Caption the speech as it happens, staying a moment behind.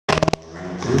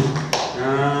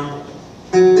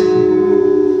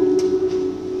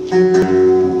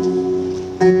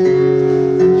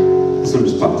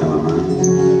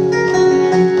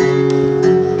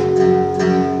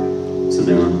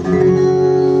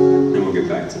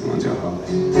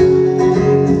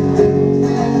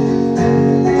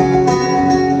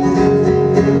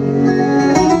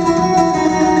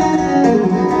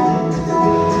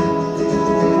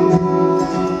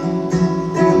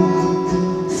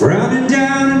frowning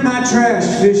down in my trash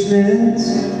fishnets,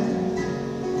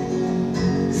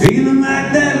 feeling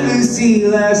like that Lucy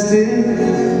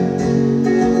lasted.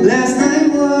 Last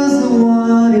night was the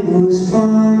one, it was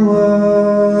fun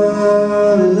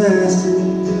while it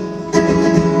lasted.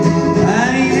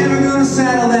 I ain't ever gonna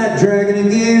saddle that dragon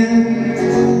again.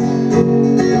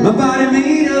 My body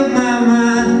made up my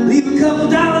mind, leave a couple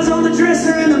dollars on the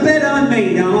dresser and the bed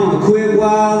unmade. I'm gonna quit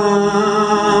while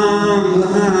I'm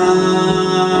behind.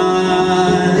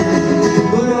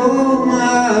 But oh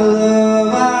my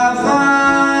love, I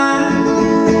find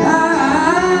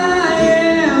I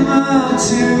am up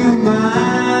to mine.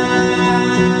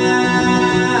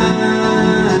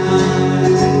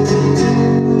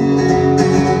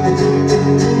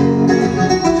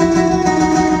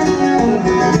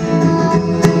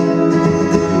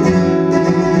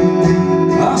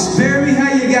 Oh, spare me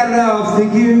how you got it all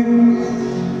figured.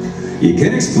 You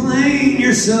can explain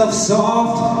yourself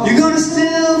soft, you're gonna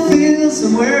still feel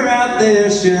somewhere out there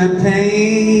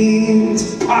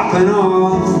champagne's popping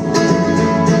off.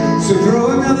 So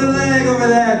throw another leg over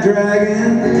that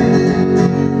dragon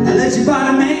and let your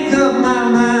body make up my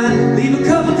mind. Leave a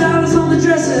couple dollars on the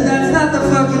dresser, that's not the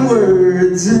fucking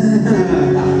words.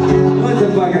 What's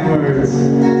the fucking words?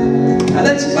 I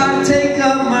let your body take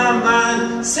up my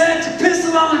mind. Set your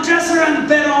pistol on the dresser and the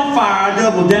bed on fire.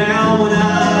 Double down when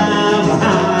I'm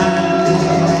behind.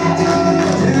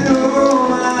 And oh,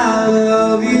 I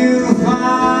love you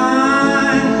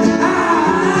fine.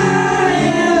 I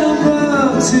am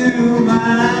up to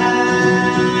mine,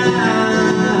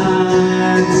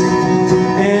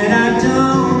 and I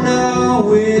don't know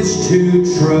which to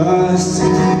trust.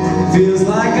 Feels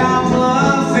like I'm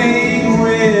bluffing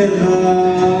with love.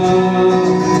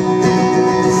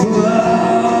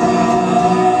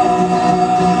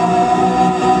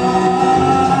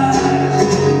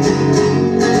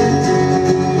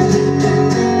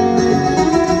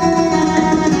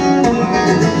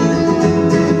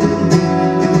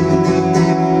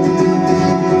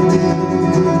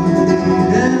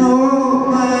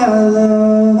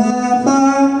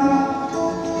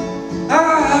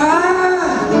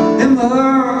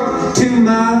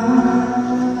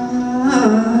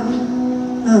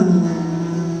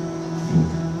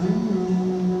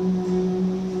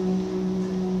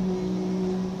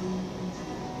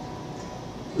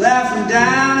 Laughing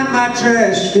down in my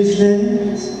trash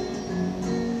fishnets,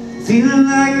 feeling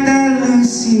like that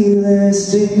Lucy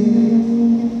lasted.